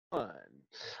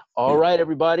All right,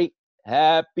 everybody.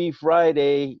 Happy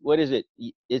Friday. What is it?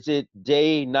 Is it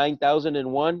day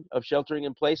 9001 of sheltering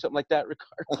in place, something like that,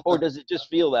 Ricardo? Or does it just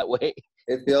feel that way?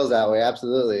 It feels that way,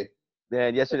 absolutely.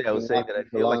 Man, yesterday I was Been saying that I watching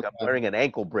for a feel like long I'm time. wearing an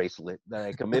ankle bracelet, that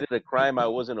I committed a crime I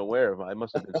wasn't aware of. I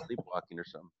must have been sleepwalking or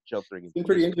something, sheltering in It's been place.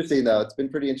 pretty interesting, though. It's been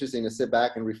pretty interesting to sit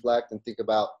back and reflect and think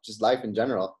about just life in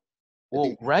general. I Well,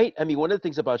 think, right? I mean, one of the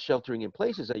things about sheltering in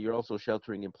place is that you're also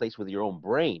sheltering in place with your own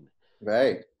brain.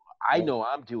 right. I Right. know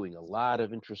I'm doing a lot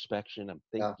of introspection. I'm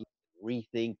Yeah. thinking,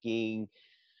 rethinking,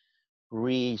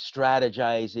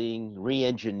 re-strategizing,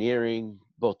 re-engineering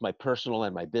both my personal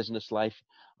and my business life.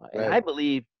 And Right. I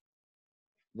believe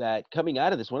that coming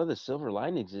out of this, one of the silver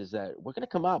linings is that we're going to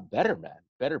come out better, man.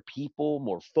 Better people,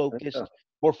 Yeah.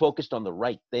 more focused on the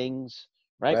right things,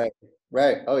 right? Right.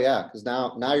 Right. Oh, yeah. Because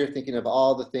now you're thinking of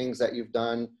all the things that you've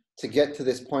done to get to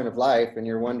this point of life, and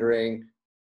you're wondering,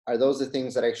 are those the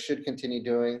things that I should continue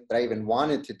doing, that I even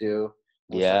wanted to do?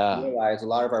 And we're starting to Yeah, realize a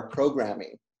lot of our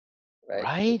programming, right?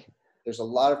 right? There's a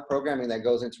lot of programming that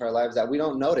goes into our lives that we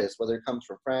don't notice, whether it comes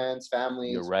from friends, You're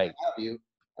families, right. what have you.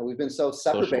 And we've been so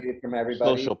Social separated from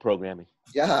everybody. social programming,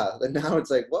 Yeah. And now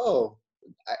it's like, whoa,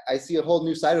 I see a whole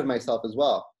new side of myself as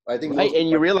well. I think right? most And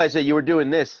people you realize that you were doing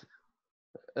this.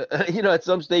 At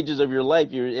some stages of your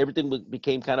life, everything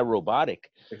became kind of robotic.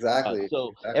 exactly, So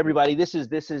exactly. everybody, this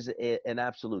is an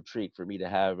absolute treat for me to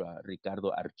have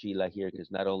Ricardo Archila here, because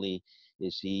not only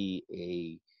is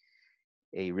he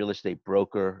a real estate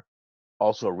broker,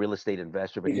 also a real estate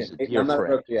investor, but he's Agent. a I'm dear not a friend.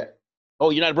 broker yet. Oh,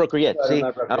 you're not a broker yet. I'm See, not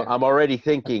a broker yet. I'm already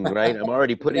thinking, right? I'm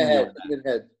already Thinking putting you in ahead, that. thinking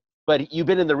ahead. But you've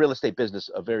been in the real estate business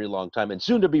a very long time, and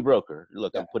soon to be broker.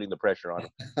 Look, Yeah. I'm putting the pressure on him.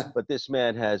 But this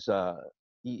man has,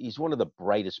 he's one of the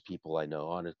brightest people I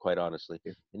know, quite honestly.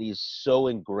 And he's so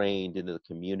ingrained into the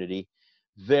community,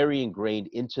 very ingrained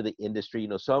into the industry.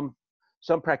 Some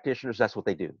practitioners, that's what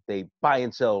they do. They buy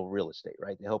and sell real estate,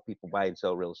 right? They help people buy and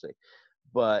sell real estate.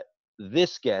 But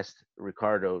this guest,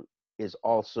 Ricardo, is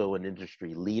also an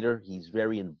industry leader. He's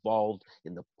very involved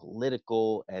in the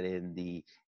political and in the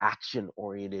action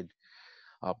oriented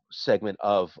segment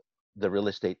of the real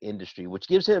estate industry, which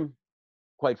gives him,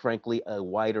 quite frankly, a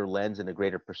wider lens and a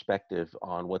greater perspective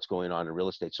on what's going on in real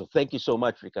estate. So thank you so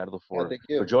much, Ricardo, Yeah, for thank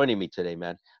you. joining me today,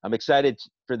 man. I'm excited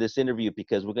for this interview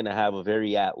because we're going to have a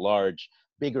very at large,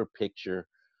 bigger picture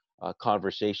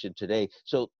conversation today.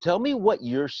 So tell me what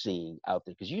you're seeing out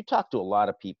there, because you talk to a lot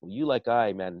of people. You, like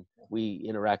I, man, we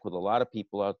interact with a lot of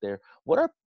people out there. What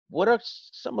are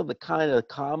some of the kind of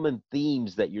common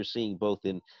themes that you're seeing, both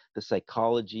in the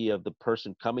psychology of the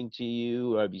person coming to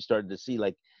you, or have you started to see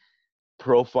like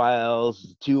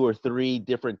profiles, two or three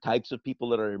different types of people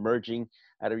that are emerging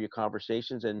out of your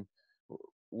conversations? And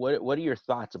what are your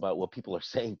thoughts about what people are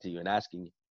saying to you and asking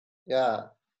you? Yeah.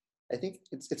 I think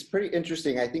it's pretty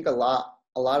interesting. I think a lot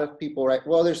of people, right?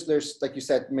 Well, there's like you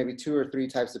said, maybe two or three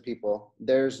types of people.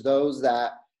 There's those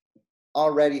that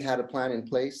already had a plan in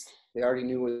place. They already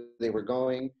knew where they were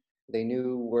going. They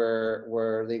knew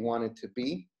where they wanted to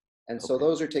be, and so Okay.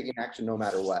 those are taking action no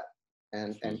matter what.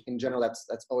 And Mm. in general, that's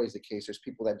always the case. There's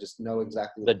people that just know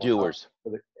exactly The what's going on, doers.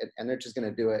 and they're just going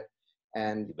to do it.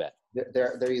 And You bet.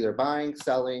 they're either buying,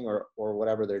 selling, or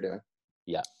whatever they're doing.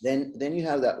 Yeah. Then you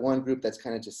have that one group that's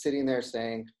kind of just sitting there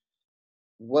saying,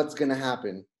 what's going to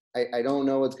happen? I don't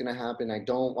know what's going to happen. I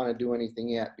don't want to do anything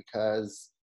yet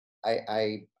because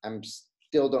I'm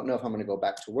still don't know if I'm going to go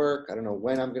back to work. I don't know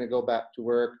when I'm going to go back to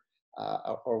work,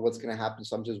 or what's going to happen.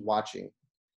 So I'm just watching. And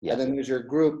Yeah. then there's your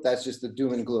group that's just the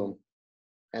doom and gloom.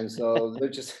 And so they're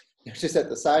just at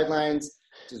the sidelines,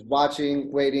 just watching,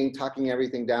 waiting, talking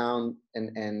everything down,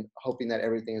 and hoping that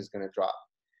everything is going to drop.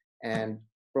 And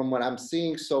from what I'm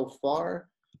seeing so far,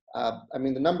 I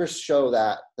mean, the numbers show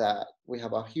that we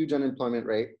have a huge unemployment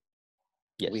rate.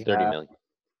 Yes. We 30 have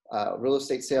million. real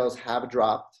estate sales have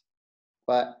dropped,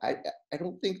 but I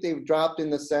don't think they've dropped in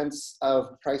the sense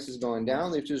of prices going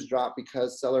down. They've just dropped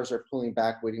because sellers are pulling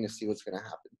back, waiting to see what's going to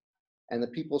happen. And the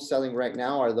people selling right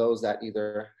now are those that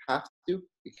either have to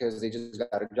because they just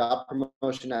got a job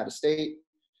promotion out of state.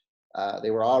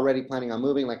 They were already planning on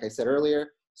moving, like I said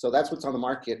earlier. So that's what's on the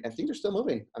market, and things are still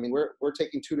moving. I mean, we're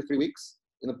taking 2 to 3 weeks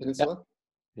in the Yeah. peninsula,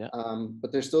 Yeah.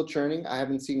 but they're still churning. I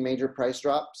haven't seen major price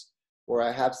drops. Where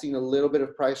I have seen a little bit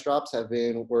of price drops have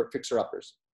been where fixer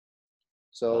uppers.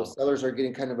 So Oh, sellers are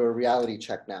getting kind of a reality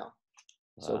check now.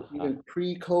 So uh-huh. even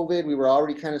pre-COVID, we were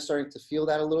already kind of starting to feel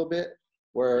that a little bit,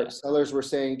 where Yeah. sellers were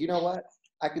saying, you know what,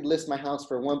 I could list my house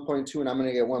for 1.2 and I'm going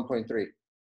to get 1.3,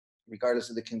 regardless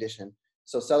of the condition.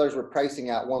 So sellers were pricing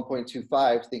at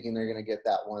 1.25, thinking they're going to get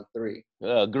that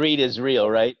 1.3. Greed is real,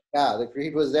 right? Yeah, the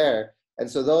greed was there. And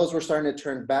so those were starting to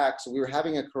turn back. So we were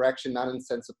having a correction, not in the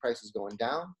sense of prices going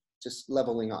down, just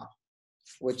leveling off,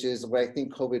 which is what I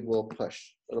think COVID will push.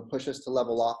 It'll push us to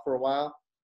level off for a while.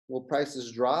 Will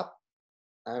prices drop?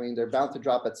 I mean, they're bound to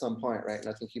drop at some point, right?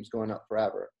 Nothing keeps going up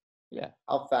forever. Yeah.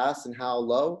 How fast and how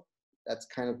low, that's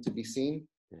kind of to be seen.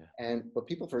 Yeah. But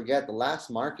people forget the last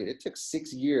market, it took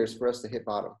 6 years for us to hit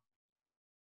bottom.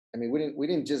 I mean, we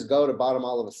didn't just go to bottom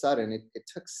all of a sudden. It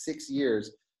took 6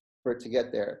 years for it to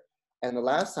get there. And the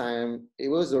last time it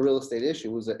was a real estate issue.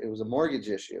 It was a mortgage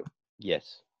issue.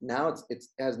 Yes. Now it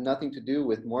has nothing to do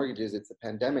with mortgages. It's a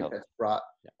pandemic that's brought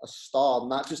Yeah. a stall,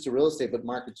 not just to real estate, but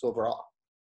markets overall.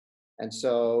 And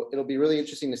so it'll be really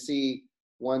interesting to see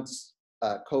once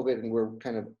COVID and we're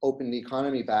kind of open the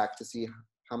economy back, to see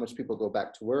how much people go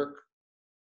back to work,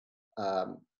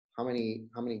 how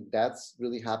many deaths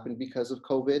really happen because of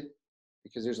COVID,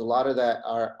 because there's a lot of that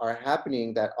are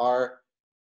happening that are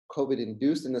COVID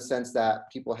induced, in the sense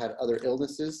that people had other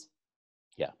illnesses.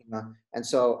 Yeah. And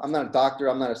so I'm not a doctor,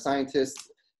 I'm not a scientist,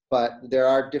 but there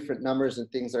are different numbers and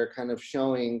things that are kind of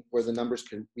showing where the numbers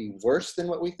could be worse than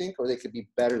what we think, or they could be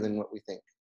better than what we think.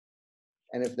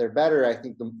 And if they're better, I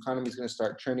think the economy is going to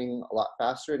start turning a lot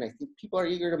faster. And I think people are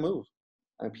eager to move.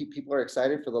 I mean, people are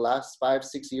excited. For the last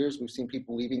 5-6 years, we've seen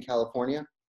people leaving California,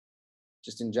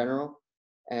 just in general.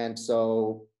 And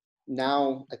so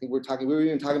now I think we were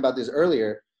even talking about this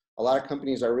earlier. A lot of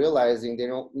companies are realizing they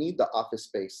don't need the office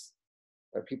space.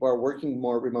 People are working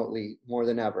more remotely more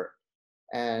than ever.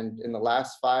 And in the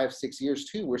last 5-6 years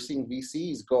too, we're seeing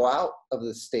VCs go out of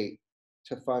the state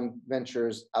to fund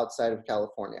ventures outside of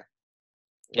California.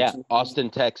 Yeah. Austin,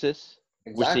 Texas.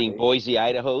 Exactly. We're seeing Boise,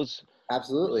 Idaho's.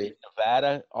 Absolutely.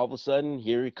 Nevada, all of a sudden,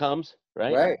 here he comes,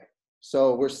 right? Right.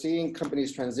 So we're seeing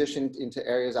companies transition into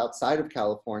areas outside of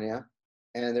California,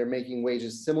 and they're making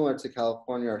wages similar to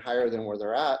California or higher than where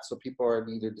they're at. So people are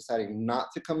either deciding not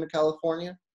to come to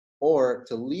California or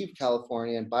to leave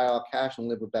California and buy all cash and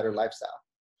live a better lifestyle.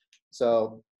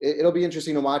 So it'll be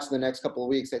interesting to watch in the next couple of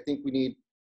weeks. I think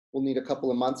we'll need a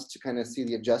couple of months to kind of see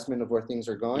the adjustment of where things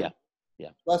are going. Yeah. Yeah.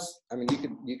 Plus, I mean,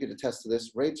 you could attest to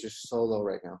this. Rates are so low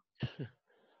right now.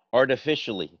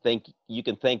 Artificially, you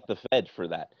can thank the Fed for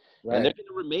that. Right. And they're going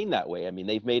to remain that way. I mean,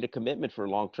 they've made a commitment for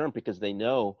long term, because they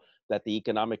know that the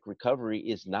economic recovery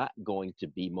is not going to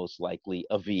be most likely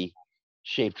a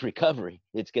V-shaped recovery.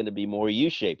 It's going to be more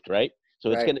U-shaped, right?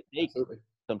 So it's going to take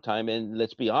some time. And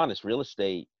let's be honest, real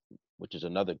estate, which is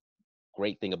another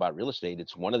great thing about real estate,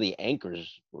 it's one of the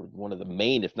anchors, or one of the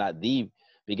main, if not the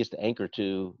biggest anchor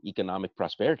to economic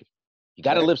prosperity. You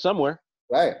got to live somewhere.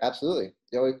 Right. Absolutely.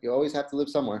 You always have to live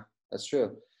somewhere. That's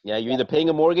true. Yeah. You're either paying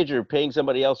a mortgage or paying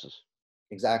somebody else's.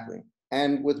 Exactly.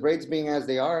 And with rates being as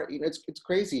they are, it's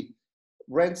crazy.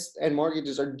 Rents and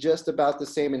mortgages are just about the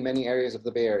same in many areas of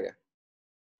the Bay Area.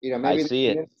 Maybe in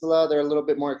the peninsula, they're a little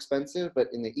bit more expensive, but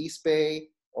in the East Bay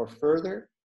or further,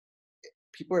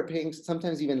 people are paying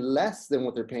sometimes even less than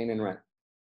what they're paying in rent.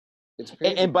 It's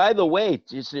crazy. And by the way,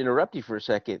 just to interrupt you for a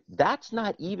second, that's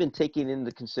not even taking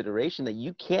into consideration that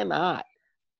you cannot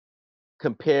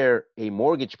compare a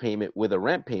mortgage payment with a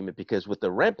rent payment, because with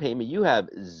the rent payment, you have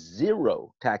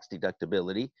zero tax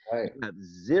deductibility. Right. You have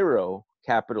zero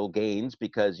capital gains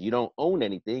because you don't own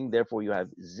anything. Therefore, you have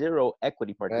zero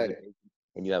equity participation. Right.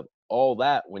 And you have all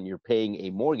that when you're paying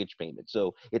a mortgage payment.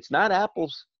 So it's not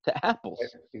apples to apples.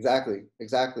 Exactly.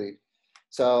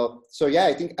 So yeah,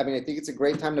 I think it's a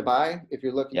great time to buy if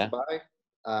you're looking to buy.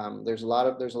 There's a lot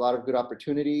of good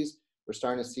opportunities. We're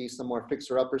starting to see some more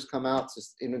fixer-uppers come out. It's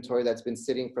just inventory that's been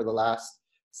sitting for the last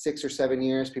 6 or 7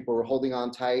 years. People were holding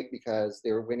on tight because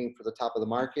they were waiting for the top of the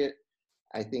market.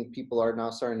 I think people are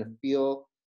now starting to feel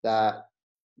that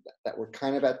we're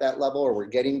kind of at that level, or we're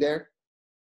getting there.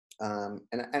 And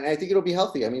I think it'll be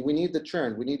healthy. I mean, we need the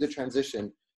churn, we need the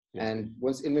transition. Yeah. And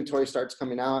once inventory starts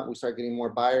coming out, we start getting more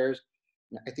buyers.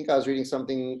 I think I was reading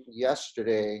something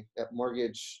yesterday that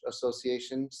Mortgage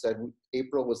Association said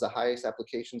April was the highest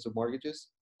applications of mortgages.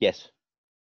 Yes.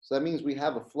 So that means we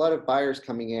have a flood of buyers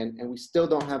coming in, and we still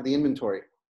don't have the inventory.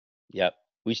 Yep.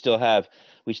 We still have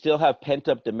pent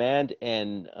up demand,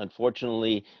 and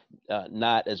unfortunately,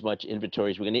 not as much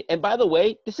inventory as we're gonna need. And by the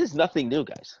way, this is nothing new,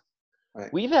 guys.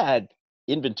 Right. We've had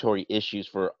inventory issues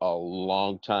for a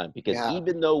long time, because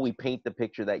even though we paint the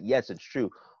picture that, yes, it's true,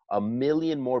 1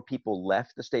 million more people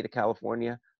left the state of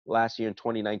California last year in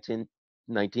 2019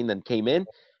 than came in,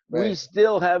 we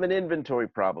still have an inventory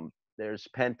problem. There's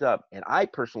pent up. And I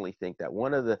personally think that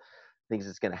one of the things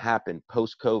that's going to happen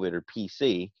post-COVID, or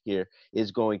PC here,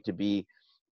 is going to be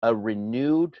a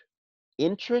renewed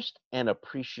interest and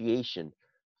appreciation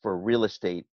for real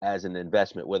estate as an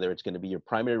investment, whether it's going to be your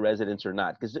primary residence or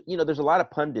not. Because, you know, there's a lot of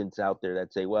pundits out there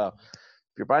that say, well,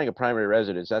 if you're buying a primary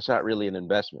residence, that's not really an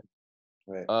investment.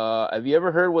 Right. Have you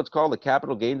ever heard what's called a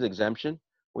capital gains exemption,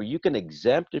 where you can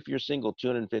exempt if you're single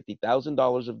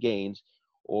 $250,000 of gains,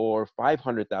 or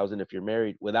 500,000 if you're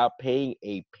married, without paying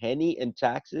a penny in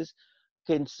taxes?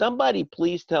 Can somebody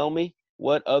please tell me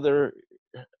what other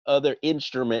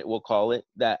instrument, we'll call it,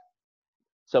 that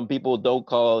some people don't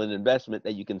call an investment,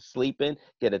 that you can sleep in,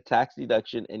 get a tax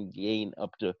deduction, and gain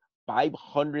up to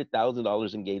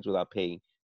 $500,000 in gains without paying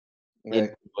in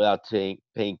Right. without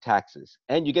paying taxes,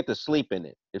 and you get to sleep in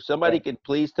it? If somebody Right. can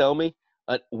please tell me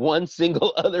one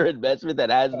single other investment that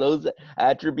has those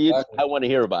attributes, Exactly. I want to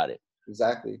hear about it.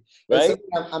 Exactly. It's Right?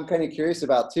 something I'm kind of curious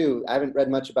about too. I haven't read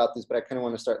much about this, but I kind of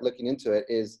want to start looking into it.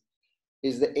 Is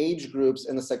the age groups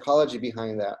and the psychology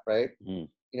behind that, right? Mm,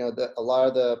 You know, a lot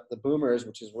of the boomers,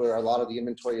 which is where a lot of the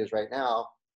inventory is right now,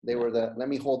 they yeah. were the let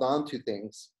me hold on to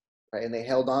things, right? And they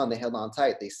held on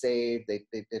tight. They saved, they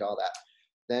did all that.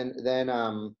 Then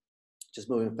just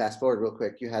moving fast forward real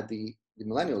quick, you had the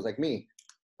millennials like me,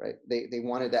 right? They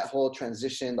wanted that whole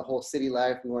transition, the whole city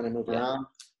life. We want to move Yeah. around.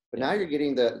 But Yeah. now you're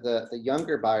getting the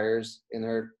younger buyers in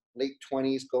their late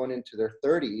 20s going into their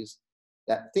 30s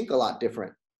that think a lot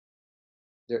different.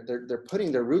 They're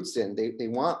putting their roots in. They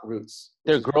want roots,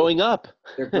 which They're is good. growing up.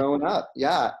 They're growing up,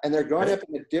 yeah, and they're growing Right? up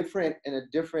in a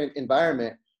different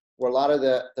environment where a lot of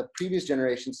the previous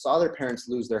generation saw their parents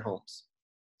lose their homes.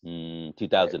 Right?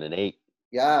 2008.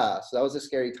 Yeah, so that was a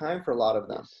scary time for a lot of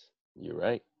them. Yes, you're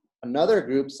right. Another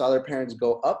group saw their parents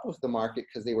go up with the market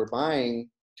because they were buying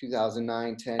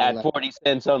 2009, 10, At 11. 40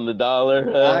 cents on the dollar,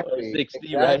 or Exactly,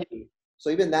 60, right? exactly. So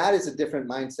even that is a different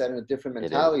mindset and a different It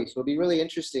is. mentality. So it'll be really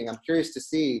interesting. I'm curious to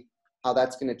see how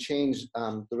that's going to change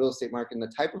the real estate market and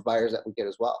the type of buyers that we get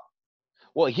as well.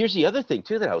 Well, here's the other thing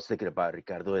too that I was thinking about,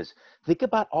 Ricardo, is think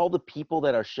about all the people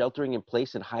that are sheltering in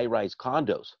place in high-rise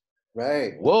condos.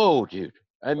 Right, Whoa, dude.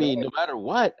 I mean, right, no matter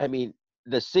what, I mean,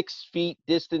 the 6 feet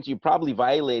distance, you're probably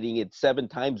violating it 7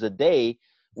 times a day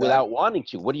without exactly. wanting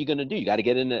to. What are you going to do? You got to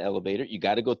get in an elevator. You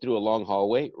got to go through a long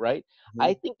hallway, right?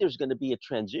 I Hmm. think there's going to be a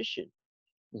transition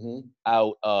Hmm.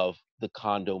 out of the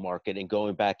condo market and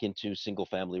going back into single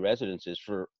family residences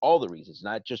for all the reasons,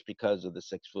 not just because of the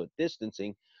 6 foot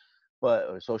distancing, but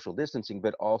or social distancing,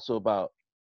 but also about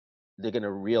they're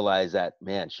gonna realize that,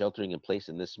 man, sheltering in place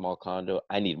in this small condo,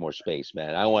 I need more space,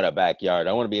 man. I want a backyard.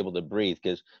 I want to be able to breathe,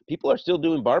 because people are still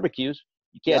doing barbecues.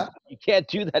 Yeah, You can't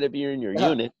do that if you're in your yeah,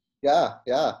 unit, yeah,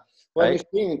 yeah. Well, and right? you're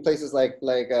seeing in places like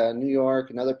New York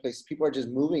and other places, people are just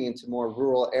moving into more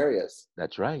rural areas.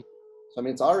 That's right. So I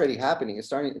mean, it's already happening. It's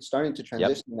starting to Yep.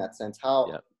 transition in that sense.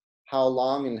 How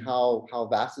long and how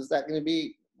vast is that going to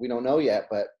be? We don't know yet,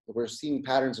 but we're seeing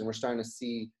patterns and we're starting to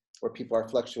see where people are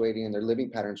fluctuating and their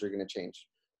living patterns are going to change.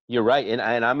 You're right. And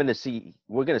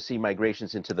we're gonna see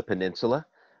migrations into the peninsula.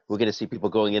 We're gonna see people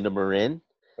going into Marin.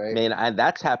 Right, Man, and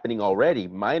that's happening already.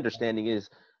 My understanding is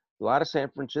a lot of San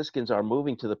Franciscans are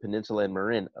moving to the peninsula and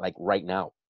Marin like right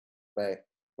now. right,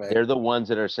 right. They're the ones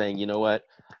that are saying, you know what,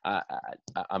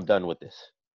 I'm done with this,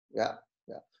 Yeah,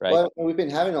 yeah. right? Well, and we've been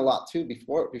having a lot too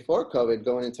before COVID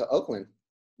going into Oakland,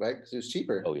 right? Because it was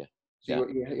cheaper. Oh yeah, So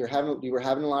yeah. you were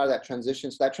having a lot of that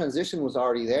transition. So that transition was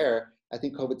already there. I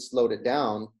think COVID slowed it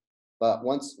down, but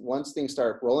once things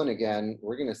start rolling again,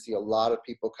 we're going to see a lot of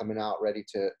people coming out ready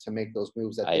to make those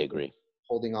moves that I they've been agree.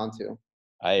 holding on to.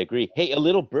 I agree. Hey, a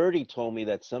little birdie told me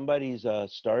that somebody's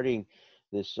starting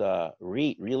this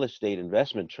REIT, real estate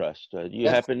investment trust. Do you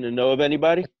Yes. happen to know of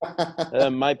anybody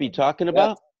might be talking Yes.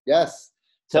 about? Yes.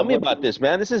 So Tell I'm me about working. this,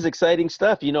 man. This is exciting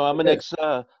stuff. You know, I'm It an is.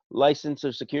 ex licensed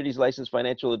or securities licensed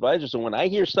financial advisor. So when I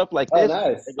hear stuff like Oh, this, I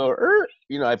nice. go,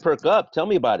 you know, I perk up. Tell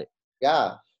me about it.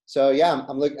 Yeah. So yeah,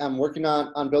 I'm working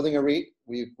on building a REIT.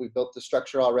 We've built the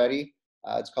structure already.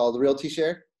 It's called the Realty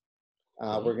Share. We're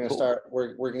Okay, going to cool. start.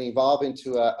 We're going to evolve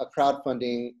into a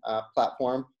crowdfunding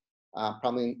platform,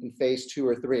 probably in phase 2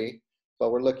 or 3.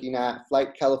 But we're looking at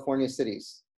flight California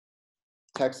cities,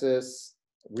 Texas,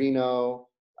 Reno.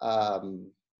 What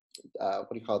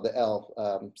do you call it? The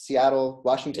L? Seattle, Yeah.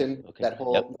 Washington. Okay. That Yep.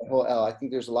 whole L. I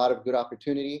think there's a lot of good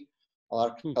opportunity. A lot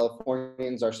of Hmm.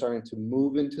 Californians are starting to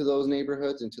move into those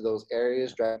neighborhoods, into those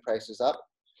areas, driving prices up.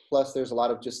 Plus, there's a lot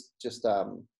of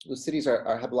the cities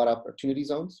have a lot of opportunity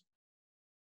zones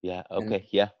Yeah. and Okay.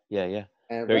 Yeah. Yeah. Yeah.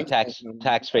 and Very rental income.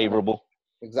 tax favorable.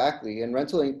 Exactly, and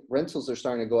rentals are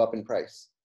starting to go up in price,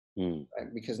 Hmm.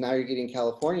 right? Because now you're getting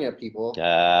California people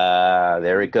Ah,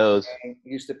 there it goes.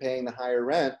 used to paying the higher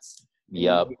rents, and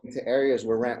you're Yep. moving into areas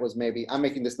where rent was maybe, I'm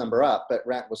making this number up, but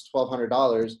rent was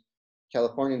 $1,200.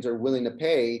 Californians are willing to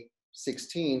pay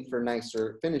 16 for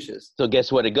nicer finishes. So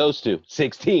guess what it goes to?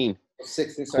 16.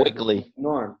 16 started Quickly. becoming the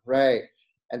norm, right?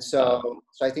 And so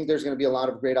I think there's going to be a lot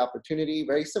of great opportunity,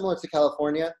 very similar to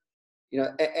California. You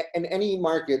know, and any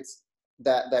markets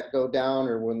that go down,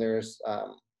 or when there's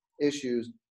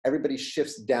issues, everybody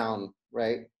shifts down,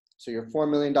 right? So your $4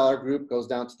 million group goes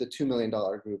down to the $2 million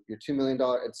group, your $2 million,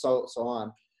 and so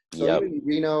on. So Yep. even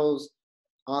Reno's,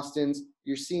 Austin's,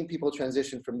 you're seeing people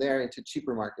transition from there into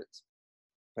cheaper markets,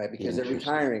 right? Because they're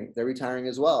retiring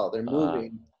as well. They're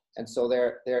moving, and so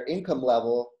their income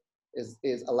level is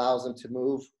allows them to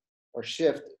move or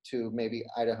shift to maybe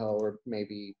Idaho, or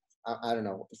maybe I don't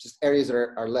know, just areas that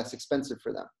are less expensive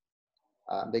for them.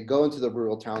 They go into the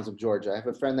rural towns of Georgia. I have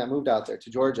a friend that moved out there to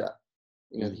Georgia.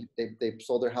 You know, they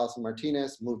sold their house in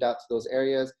Martinez, moved out to those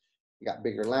areas, got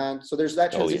bigger land. So there's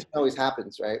that transition always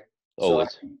happens, right?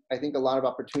 Always. So I think a lot of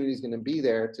opportunity is going to be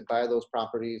there to buy those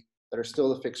properties that are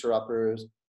still the fixer-uppers,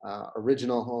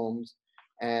 original homes.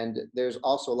 And there's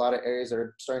also a lot of areas that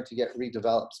are starting to get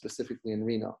redeveloped, specifically in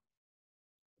Reno,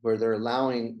 where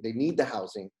they need the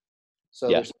housing. So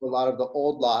there's still a lot of the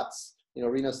old lots. You know,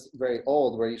 Reno's very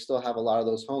old, where you still have a lot of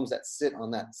those homes that sit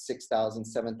on that 6,000,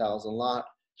 7,000 lot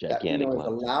that Reno is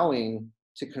allowing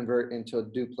to convert into a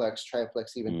duplex,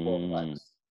 triplex, even fourplex.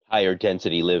 Higher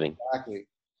density living. Exactly.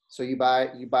 So you buy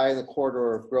in the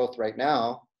corridor of growth right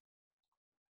now.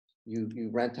 You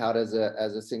rent out as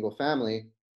a single family,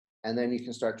 and then you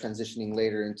can start transitioning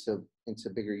later into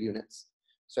bigger units.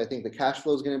 So I think the cash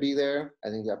flow is going to be there. I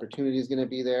think the opportunity is going to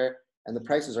be there. And the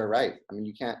prices are right. I mean,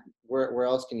 you can't, where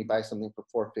else can you buy something for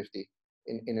 $450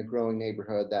 in a growing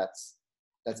neighborhood that's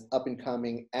up and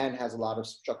coming and has a lot of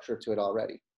structure to it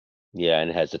already? Yeah,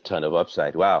 and it has a ton of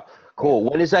upside. Wow, cool.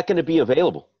 When is that going to be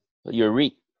available? Your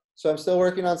REIT? So I'm still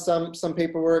working on some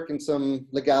paperwork and some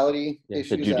legality issues.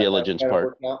 The due diligence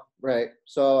part. Right.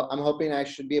 So I'm hoping I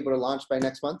should be able to launch by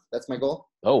next month. That's my goal.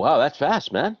 Oh, wow, that's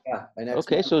fast, man. Yeah, by next month.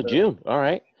 Okay, so June. All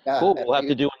right. Yeah, cool. We'll have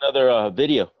to do another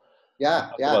video. Yeah.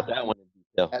 About that one in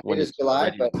detail. It is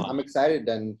July, but I'm excited,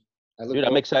 and I look. Dude,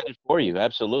 I'm excited for you.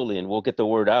 Absolutely, and we'll get the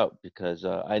word out, because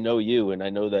I know you, and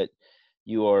I know that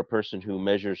you are a person who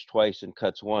measures twice and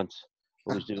cuts once.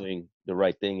 Who's doing the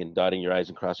right thing and dotting your I's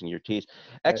and crossing your T's.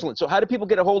 Excellent. So how do people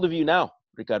get a hold of you now,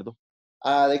 Ricardo?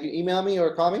 They can email me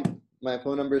or call me. My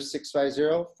phone number is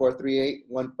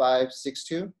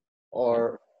 650-438-1562,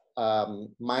 or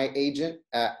my agent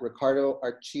at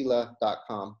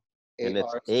ricardoarchila.com. And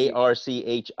it's Archila.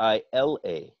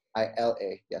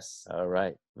 Yes. All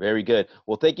right. Very good.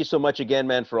 Well, thank you so much again,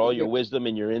 man, for all your wisdom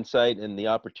and your insight and the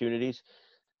opportunities.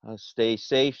 Stay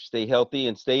safe, stay healthy,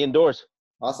 and stay indoors.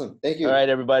 Awesome. Thank you. All right,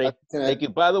 everybody. Thank you.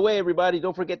 By the way, everybody,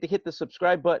 don't forget to hit the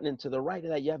subscribe button, and to the right of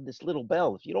that, you have this little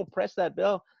bell. If you don't press that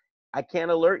bell, I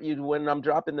can't alert you when I'm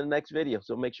dropping the next video.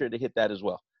 So make sure to hit that as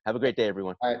well. Have a great day,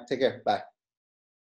 everyone. All right. Take care. Bye.